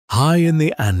High in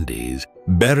the Andes,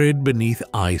 buried beneath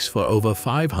ice for over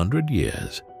 500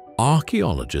 years,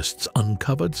 archaeologists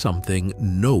uncovered something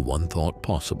no one thought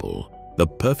possible: the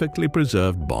perfectly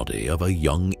preserved body of a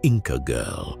young Inca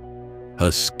girl.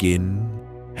 Her skin,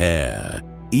 hair,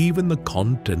 even the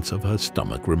contents of her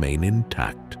stomach remain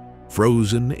intact,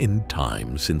 frozen in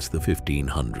time since the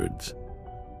 1500s.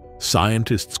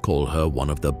 Scientists call her one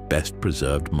of the best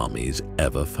preserved mummies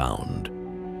ever found.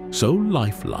 So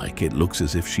lifelike it looks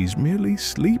as if she's merely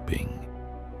sleeping.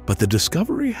 But the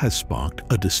discovery has sparked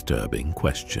a disturbing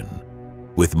question.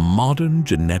 With modern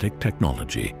genetic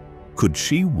technology, could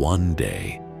she one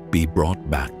day be brought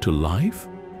back to life?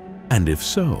 And if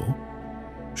so,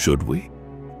 should we?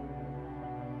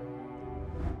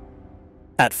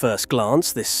 At first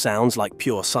glance, this sounds like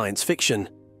pure science fiction.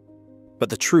 But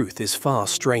the truth is far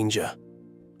stranger.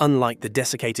 Unlike the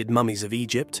desiccated mummies of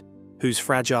Egypt, whose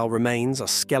fragile remains are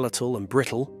skeletal and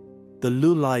brittle, the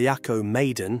Lulayaco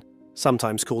maiden,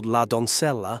 sometimes called La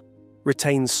Doncella,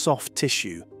 retains soft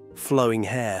tissue, flowing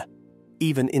hair,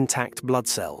 even intact blood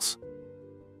cells.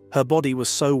 Her body was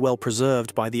so well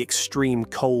preserved by the extreme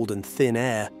cold and thin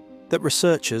air that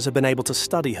researchers have been able to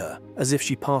study her as if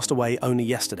she passed away only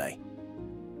yesterday.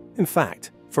 In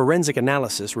fact, forensic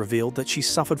analysis revealed that she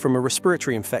suffered from a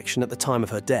respiratory infection at the time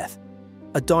of her death,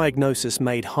 a diagnosis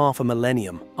made half a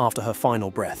millennium after her final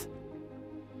breath.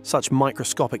 Such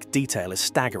microscopic detail is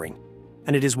staggering,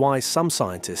 and it is why some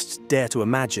scientists dare to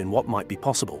imagine what might be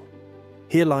possible.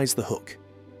 Here lies the hook.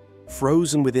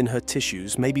 Frozen within her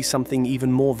tissues may be something even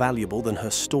more valuable than her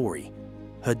story: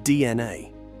 her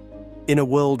DNA. In a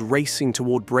world racing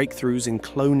toward breakthroughs in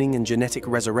cloning and genetic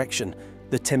resurrection,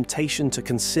 the temptation to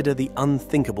consider the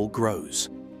unthinkable grows.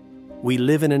 We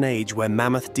live in an age where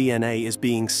mammoth DNA is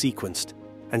being sequenced,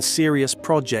 and serious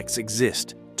projects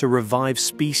exist to revive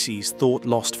species thought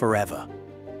lost forever.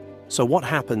 So what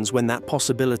happens when that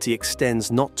possibility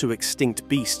extends not to extinct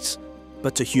beasts,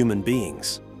 but to human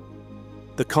beings?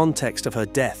 The context of her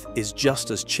death is just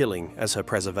as chilling as her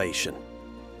preservation.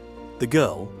 The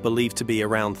girl, believed to be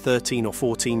around 13 or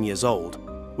 14 years old,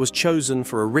 was chosen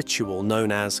for a ritual known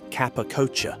as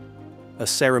Capacocha, a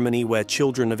ceremony where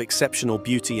children of exceptional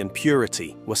beauty and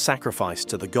purity were sacrificed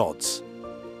to the gods.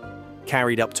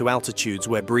 Carried up to altitudes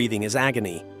where breathing is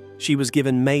agony, she was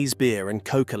given maize beer and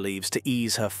coca leaves to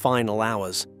ease her final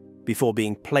hours, before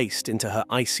being placed into her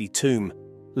icy tomb,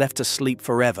 left to sleep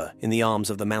forever in the arms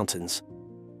of the mountains.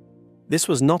 This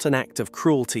was not an act of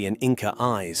cruelty in Inca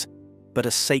eyes, but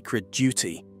a sacred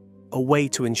duty, a way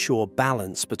to ensure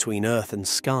balance between earth and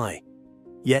sky.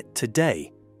 Yet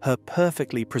today, her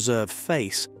perfectly preserved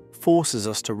face forces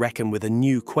us to reckon with a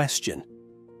new question.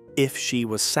 If she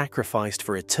was sacrificed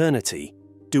for eternity,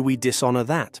 do we dishonor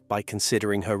that by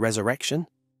considering her resurrection?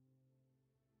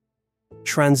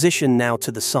 Transition now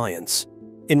to the science.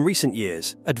 In recent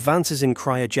years, advances in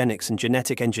cryogenics and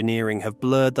genetic engineering have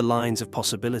blurred the lines of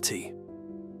possibility.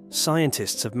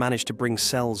 Scientists have managed to bring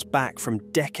cells back from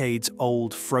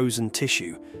decades-old frozen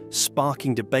tissue,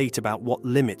 sparking debate about what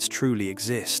limits truly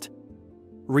exist.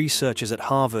 Researchers at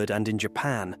Harvard and in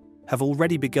Japan have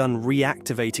already begun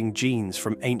reactivating genes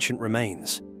from ancient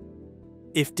remains.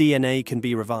 If DNA can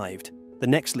be revived, the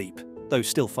next leap, though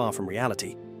still far from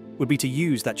reality, would be to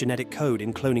use that genetic code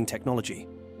in cloning technology.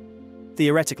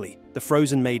 Theoretically, the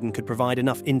frozen maiden could provide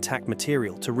enough intact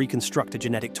material to reconstruct a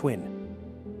genetic twin.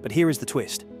 But here is the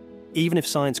twist. Even if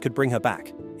science could bring her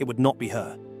back, it would not be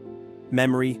her.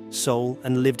 Memory, soul,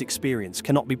 and lived experience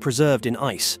cannot be preserved in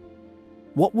ice.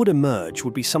 What would emerge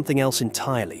would be something else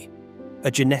entirely. A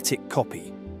genetic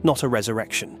copy, not a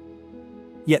resurrection.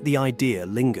 Yet the idea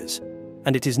lingers,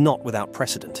 and it is not without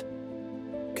precedent.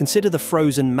 Consider the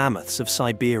frozen mammoths of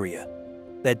Siberia,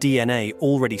 their DNA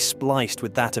already spliced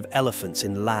with that of elephants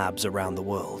in labs around the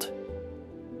world.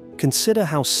 Consider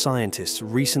how scientists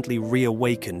recently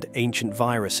reawakened ancient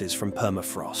viruses from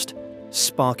permafrost,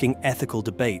 sparking ethical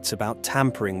debates about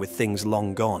tampering with things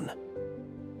long gone.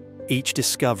 Each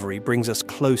discovery brings us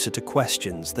closer to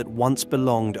questions that once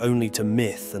belonged only to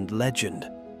myth and legend.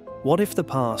 What if the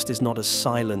past is not as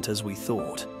silent as we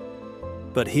thought?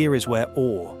 But here is where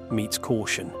awe meets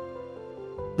caution.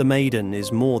 The maiden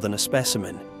is more than a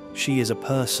specimen. She is a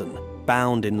person,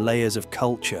 bound in layers of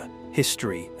culture,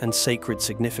 history, and sacred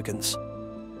significance.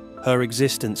 Her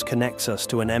existence connects us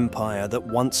to an empire that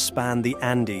once spanned the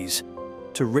Andes,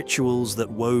 to rituals that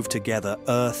wove together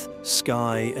earth,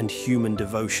 sky, and human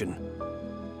devotion.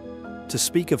 To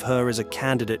speak of her as a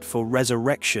candidate for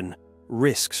resurrection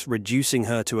risks reducing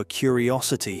her to a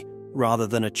curiosity rather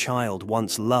than a child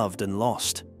once loved and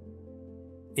lost.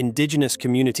 indigenous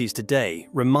communities today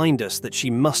remind us that she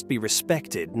must be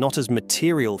respected not as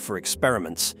material for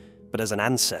experiments, but as an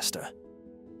ancestor.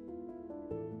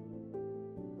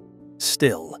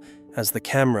 Still, as the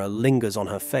camera lingers on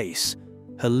her face,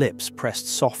 her lips pressed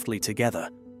softly together,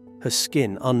 her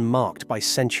skin unmarked by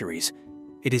centuries,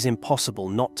 it is impossible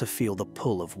not to feel the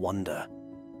pull of wonder.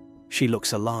 She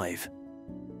looks alive.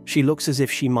 She looks as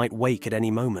if she might wake at any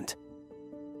moment.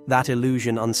 That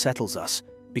illusion unsettles us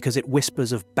because it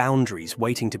whispers of boundaries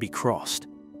waiting to be crossed.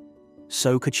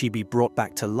 So could she be brought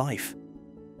back to life?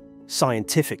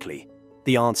 Scientifically,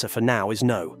 the answer for now is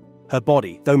no. Her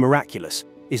body, though miraculous,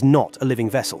 is not a living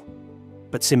vessel.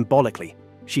 But symbolically,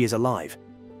 she is alive.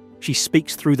 She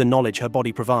speaks through the knowledge her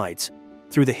body provides,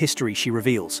 through the history she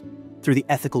reveals, through the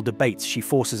ethical debates she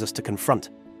forces us to confront.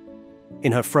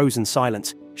 In her frozen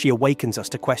silence, she awakens us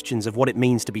to questions of what it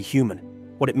means to be human,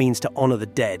 what it means to honor the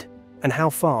dead, and how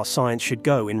far science should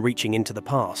go in reaching into the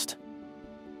past.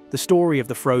 The story of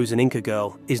the frozen Inca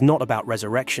girl is not about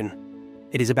resurrection,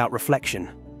 it is about reflection.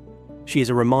 She is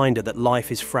a reminder that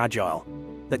life is fragile,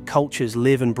 that cultures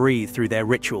live and breathe through their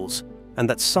rituals, and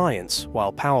that science,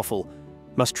 while powerful,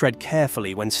 must tread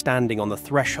carefully when standing on the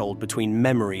threshold between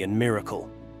memory and miracle.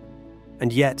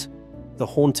 And yet, the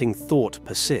haunting thought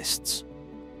persists.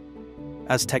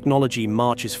 As technology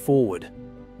marches forward,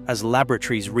 as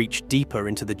laboratories reach deeper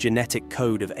into the genetic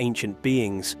code of ancient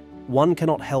beings, one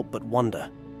cannot help but wonder,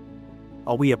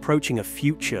 are we approaching a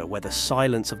future where the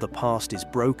silence of the past is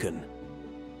broken,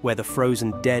 where the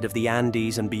frozen dead of the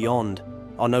Andes and beyond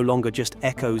are no longer just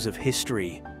echoes of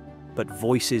history, but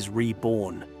voices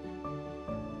reborn?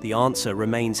 The answer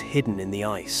remains hidden in the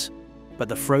ice, but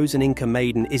the frozen Inca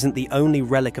maiden isn't the only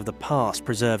relic of the past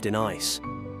preserved in ice.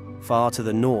 Far to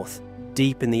the north,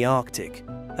 deep in the Arctic,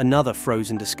 another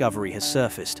frozen discovery has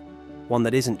surfaced, one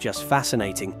that isn't just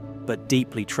fascinating, but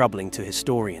deeply troubling to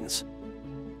historians.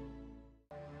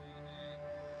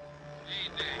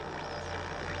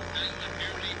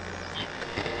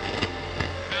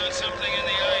 Found something in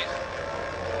the ice.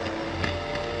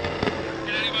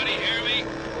 Can anybody hear me?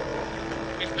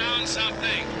 We found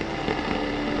something.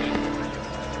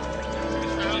 We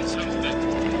found something.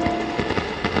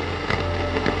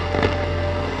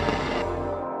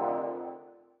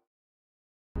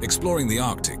 Exploring the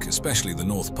Arctic, especially the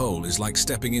North Pole, is like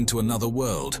stepping into another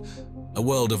world, a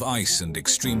world of ice and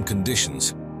extreme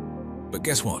conditions. But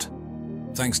guess what?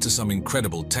 Thanks to some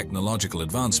incredible technological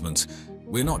advancements,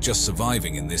 we're not just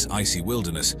surviving in this icy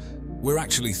wilderness, we're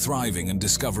actually thriving and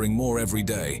discovering more every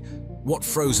day. What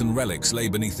frozen relics lay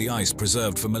beneath the ice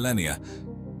preserved for millennia?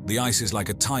 The ice is like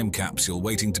a time capsule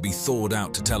waiting to be thawed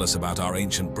out to tell us about our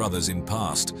ancient brothers in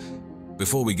past.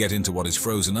 Before we get into what is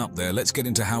frozen up there, let's get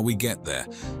into how we get there.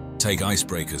 Take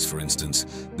icebreakers, for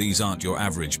instance. These aren't your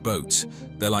average boats.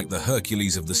 They're like the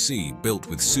Hercules of the sea, built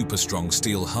with super strong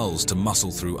steel hulls to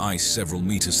muscle through ice several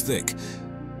meters thick.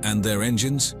 And their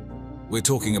engines? We're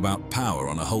talking about power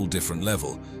on a whole different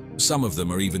level. Some of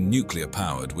them are even nuclear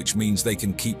powered, which means they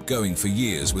can keep going for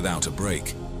years without a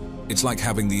break. It's like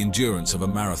having the endurance of a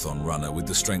marathon runner with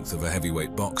the strength of a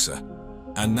heavyweight boxer.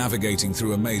 And navigating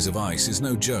through a maze of ice is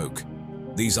no joke.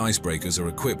 These icebreakers are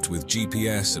equipped with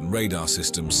GPS and radar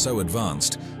systems so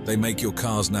advanced, they make your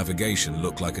car's navigation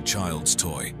look like a child's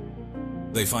toy.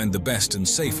 They find the best and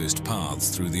safest paths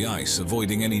through the ice,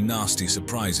 avoiding any nasty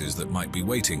surprises that might be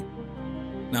waiting.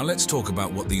 Now let's talk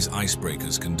about what these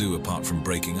icebreakers can do apart from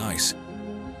breaking ice.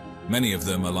 Many of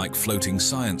them are like floating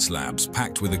science labs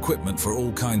packed with equipment for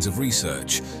all kinds of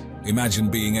research.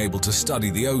 Imagine being able to study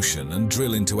the ocean and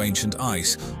drill into ancient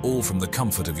ice, all from the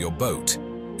comfort of your boat.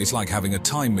 It's like having a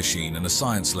time machine and a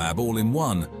science lab all in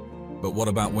one. But what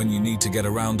about when you need to get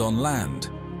around on land?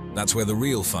 That's where the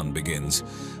real fun begins.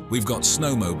 We've got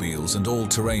snowmobiles and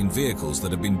all-terrain vehicles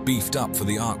that have been beefed up for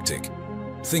the Arctic.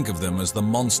 Think of them as the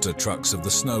monster trucks of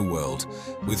the snow world,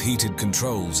 with heated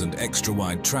controls and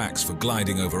extra-wide tracks for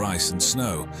gliding over ice and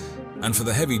snow. And for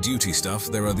the heavy-duty stuff,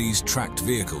 there are these tracked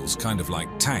vehicles, kind of like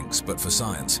tanks, but for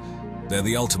science. They're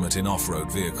the ultimate in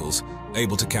off-road vehicles,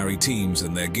 able to carry teams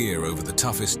and their gear over the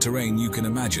toughest terrain you can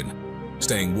imagine.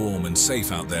 Staying warm and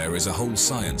safe out there is a whole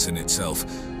science in itself.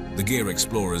 The gear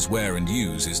explorers wear and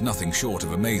use is nothing short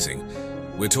of amazing.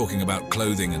 We're talking about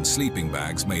clothing and sleeping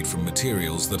bags made from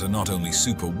materials that are not only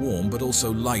super warm but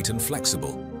also light and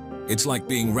flexible. It's like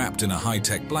being wrapped in a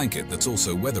high-tech blanket that's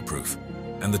also weatherproof.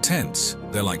 And the tents,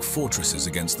 they're like fortresses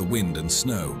against the wind and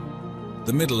snow.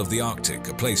 The middle of the Arctic,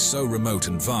 a place so remote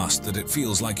and vast that it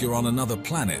feels like you're on another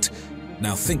planet.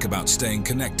 Now think about staying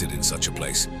connected in such a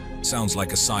place. Sounds like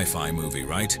a sci-fi movie,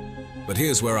 right? But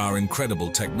here's where our incredible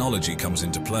technology comes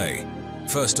into play.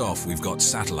 First off, we've got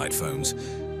satellite phones.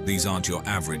 These aren't your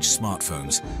average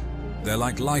smartphones. They're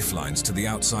like lifelines to the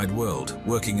outside world,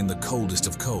 working in the coldest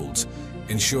of colds,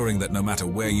 ensuring that no matter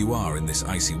where you are in this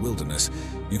icy wilderness,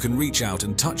 you can reach out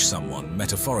and touch someone,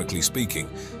 metaphorically speaking.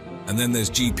 And then there's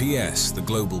GPS, the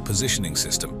global positioning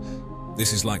system.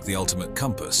 This is like the ultimate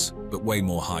compass, but way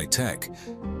more high-tech.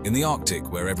 In the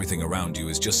Arctic, where everything around you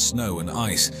is just snow and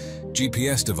ice,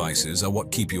 GPS devices are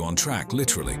what keep you on track,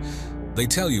 literally. They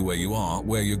tell you where you are,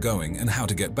 where you're going, and how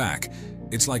to get back.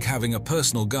 It's like having a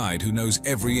personal guide who knows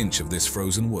every inch of this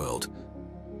frozen world.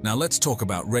 Now let's talk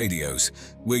about radios.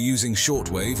 We're using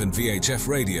shortwave and VHF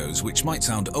radios, which might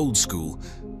sound old school,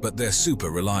 but they're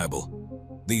super reliable.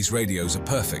 These radios are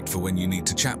perfect for when you need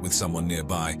to chat with someone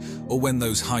nearby, or when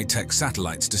those high-tech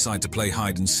satellites decide to play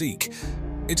hide and seek.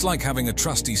 It's like having a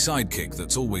trusty sidekick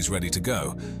that's always ready to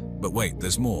go. But wait,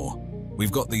 there's more.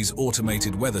 We've got these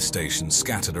automated weather stations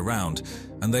scattered around,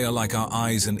 and they are like our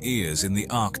eyes and ears in the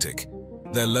Arctic.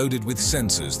 They're loaded with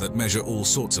sensors that measure all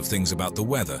sorts of things about the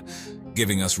weather,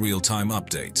 giving us real-time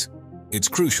updates. It's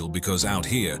crucial because out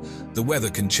here, the weather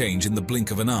can change in the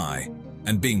blink of an eye,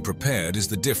 and being prepared is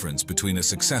the difference between a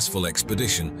successful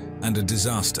expedition and a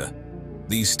disaster.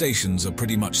 These stations are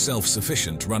pretty much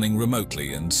self-sufficient, running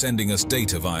remotely and sending us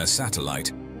data via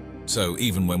satellite. So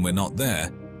even when we're not there,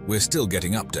 we're still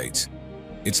getting updates.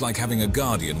 It's like having a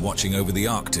guardian watching over the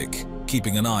Arctic,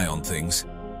 keeping an eye on things.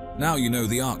 Now you know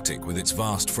the Arctic, with its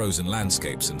vast frozen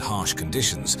landscapes and harsh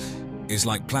conditions, is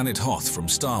like Planet Hoth from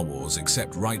Star Wars,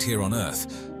 except right here on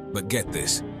Earth. But get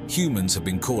this, humans have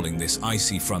been calling this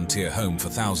icy frontier home for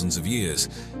thousands of years.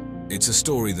 It's a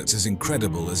story that's as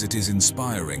incredible as it is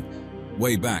inspiring.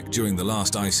 Way back during the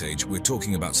last ice age, we're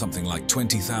talking about something like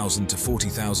 20,000 to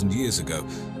 40,000 years ago,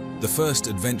 the first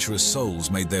adventurous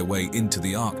souls made their way into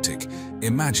the Arctic.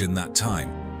 Imagine that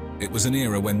time. It was an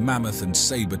era when mammoth and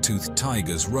saber-toothed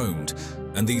tigers roamed,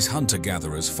 and these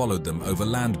hunter-gatherers followed them over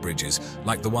land bridges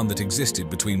like the one that existed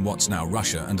between what's now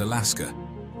Russia and Alaska.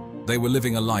 They were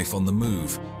living a life on the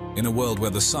move, in a world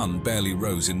where the sun barely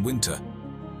rose in winter.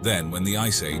 Then, when the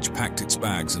Ice Age packed its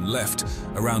bags and left,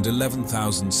 around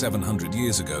 11,700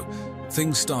 years ago,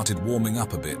 things started warming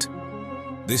up a bit.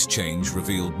 This change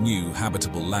revealed new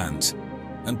habitable lands,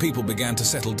 and people began to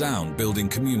settle down, building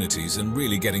communities and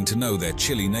really getting to know their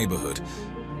chilly neighborhood.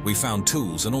 We found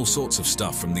tools and all sorts of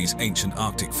stuff from these ancient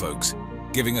Arctic folks,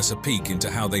 giving us a peek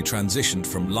into how they transitioned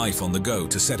from life on the go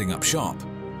to setting up shop.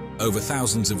 Over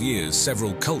thousands of years,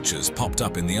 several cultures popped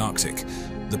up in the Arctic.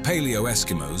 The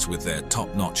Paleo-Eskimos, with their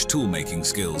top-notch tool-making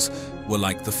skills, were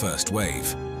like the first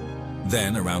wave.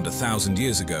 Then, around 1,000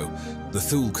 years ago, the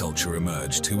Thule culture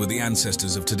emerged, who were the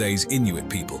ancestors of today's Inuit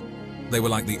people. They were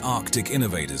like the Arctic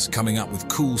innovators, coming up with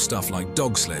cool stuff like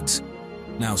dog sleds,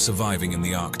 now surviving in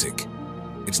the Arctic.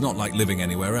 It's not like living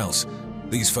anywhere else.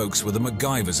 These folks were the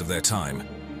MacGyvers of their time,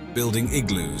 building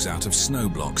igloos out of snow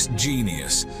blocks.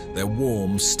 Genius. They're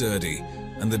warm, sturdy,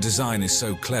 and the design is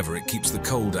so clever it keeps the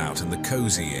cold out and the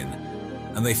cozy in.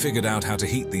 And they figured out how to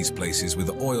heat these places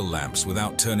with oil lamps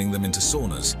without turning them into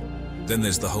saunas. Then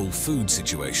there's the whole food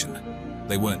situation.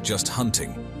 They weren't just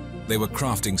hunting. They were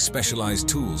crafting specialized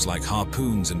tools like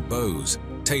harpoons and bows,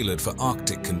 tailored for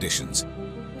Arctic conditions.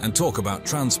 And talk about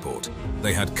transport.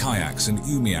 They had kayaks and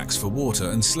umiaks for water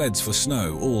and sleds for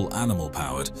snow, all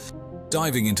animal-powered.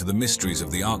 Diving into the mysteries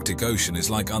of the Arctic Ocean is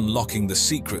like unlocking the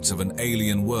secrets of an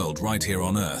alien world right here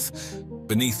on Earth.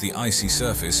 Beneath the icy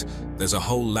surface, there's a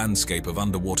whole landscape of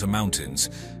underwater mountains,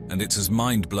 and it's as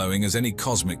mind-blowing as any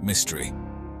cosmic mystery.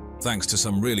 Thanks to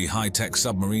some really high-tech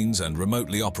submarines and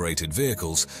remotely operated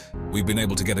vehicles, we've been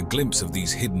able to get a glimpse of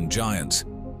these hidden giants.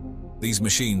 These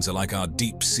machines are like our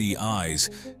deep-sea eyes,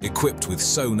 equipped with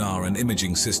sonar and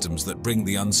imaging systems that bring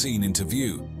the unseen into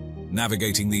view.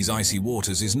 Navigating these icy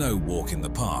waters is no walk in the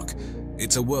park.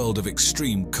 It's a world of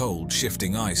extreme cold,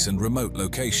 shifting ice and remote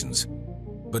locations.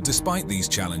 But despite these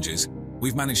challenges,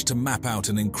 we've managed to map out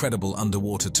an incredible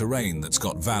underwater terrain that's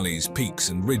got valleys, peaks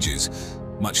and ridges,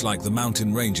 much like the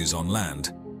mountain ranges on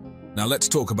land. Now let's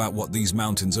talk about what these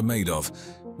mountains are made of.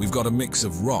 We've got a mix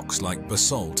of rocks like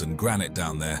basalt and granite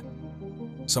down there.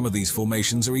 Some of these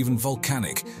formations are even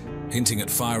volcanic, hinting at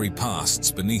fiery pasts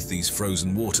beneath these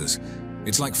frozen waters.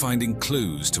 It's like finding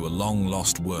clues to a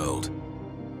long-lost world.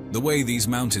 The way these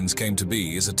mountains came to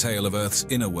be is a tale of Earth's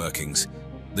inner workings,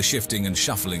 the shifting and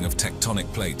shuffling of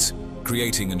tectonic plates,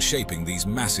 creating and shaping these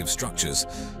massive structures.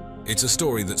 It's a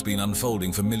story that's been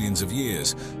unfolding for millions of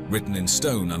years, written in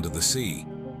stone under the sea.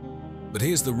 But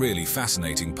here's the really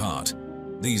fascinating part.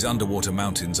 These underwater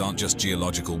mountains aren't just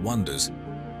geological wonders.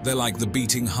 They're like the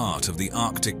beating heart of the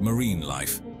Arctic marine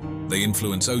life. They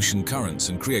influence ocean currents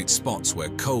and create spots where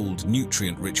cold,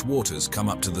 nutrient-rich waters come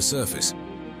up to the surface.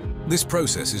 This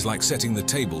process is like setting the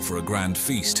table for a grand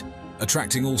feast,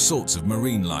 attracting all sorts of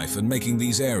marine life and making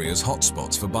these areas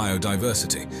hotspots for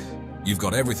biodiversity. You've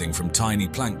got everything from tiny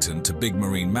plankton to big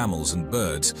marine mammals and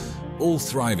birds, all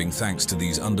thriving thanks to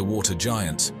these underwater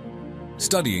giants.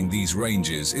 Studying these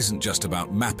ranges isn't just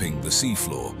about mapping the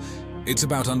seafloor, it's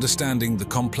about understanding the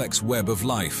complex web of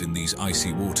life in these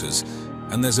icy waters,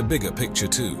 and there's a bigger picture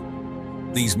too.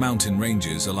 These mountain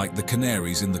ranges are like the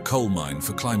canaries in the coal mine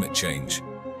for climate change.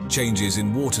 Changes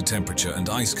in water temperature and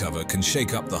ice cover can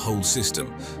shake up the whole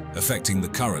system, affecting the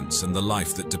currents and the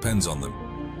life that depends on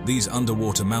them. These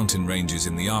underwater mountain ranges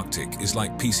in the Arctic is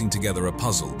like piecing together a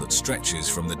puzzle that stretches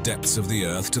from the depths of the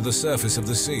Earth to the surface of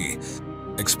the sea.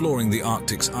 Exploring the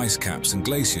Arctic's ice caps and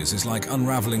glaciers is like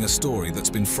unraveling a story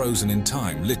that's been frozen in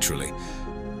time, literally.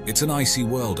 It's an icy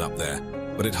world up there,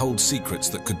 but it holds secrets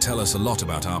that could tell us a lot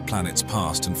about our planet's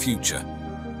past and future.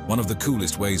 One of the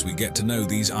coolest ways we get to know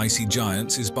these icy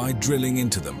giants is by drilling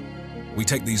into them. We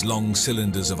take these long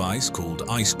cylinders of ice called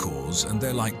ice cores, and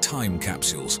they're like time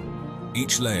capsules.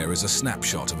 Each layer is a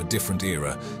snapshot of a different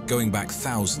era, going back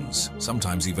thousands,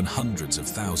 sometimes even hundreds of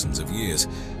thousands of years.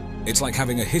 It's like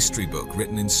having a history book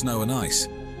written in snow and ice.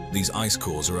 These ice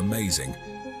cores are amazing.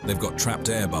 They've got trapped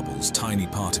air bubbles, tiny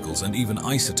particles, and even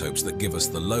isotopes that give us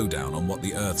the lowdown on what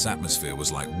the Earth's atmosphere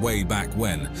was like way back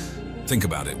when. Think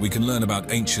about it, we can learn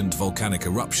about ancient volcanic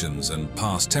eruptions and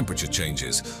past temperature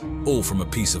changes, all from a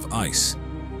piece of ice.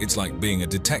 It's like being a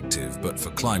detective, but for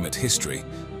climate history.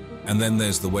 And then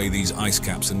there's the way these ice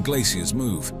caps and glaciers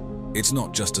move. It's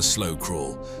not just a slow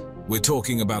crawl. We're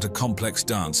talking about a complex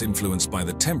dance influenced by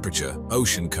the temperature,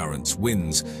 ocean currents,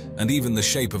 winds, and even the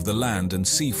shape of the land and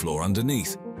seafloor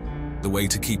underneath. The way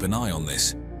to keep an eye on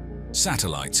this?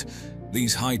 Satellites.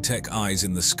 These high-tech eyes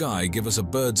in the sky give us a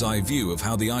bird's-eye view of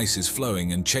how the ice is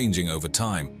flowing and changing over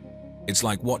time. It's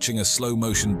like watching a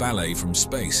slow-motion ballet from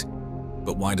space.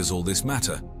 But why does all this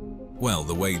matter? Well,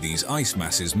 the way these ice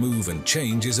masses move and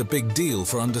change is a big deal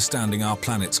for understanding our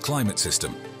planet's climate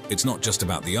system. It's not just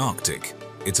about the Arctic,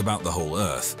 it's about the whole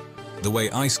Earth. The way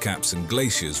ice caps and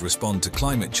glaciers respond to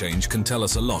climate change can tell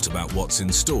us a lot about what's in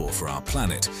store for our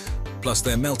planet. Plus,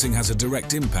 their melting has a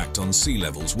direct impact on sea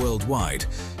levels worldwide.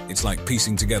 It's like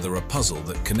piecing together a puzzle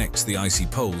that connects the icy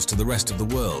poles to the rest of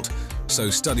the world.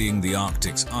 So studying the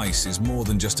Arctic's ice is more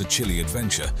than just a chilly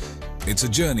adventure. It's a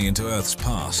journey into Earth's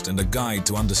past and a guide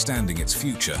to understanding its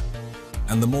future.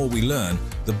 And the more we learn,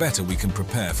 the better we can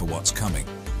prepare for what's coming.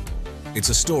 It's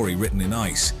a story written in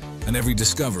ice, and every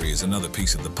discovery is another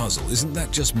piece of the puzzle. Isn't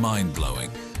that just mind-blowing?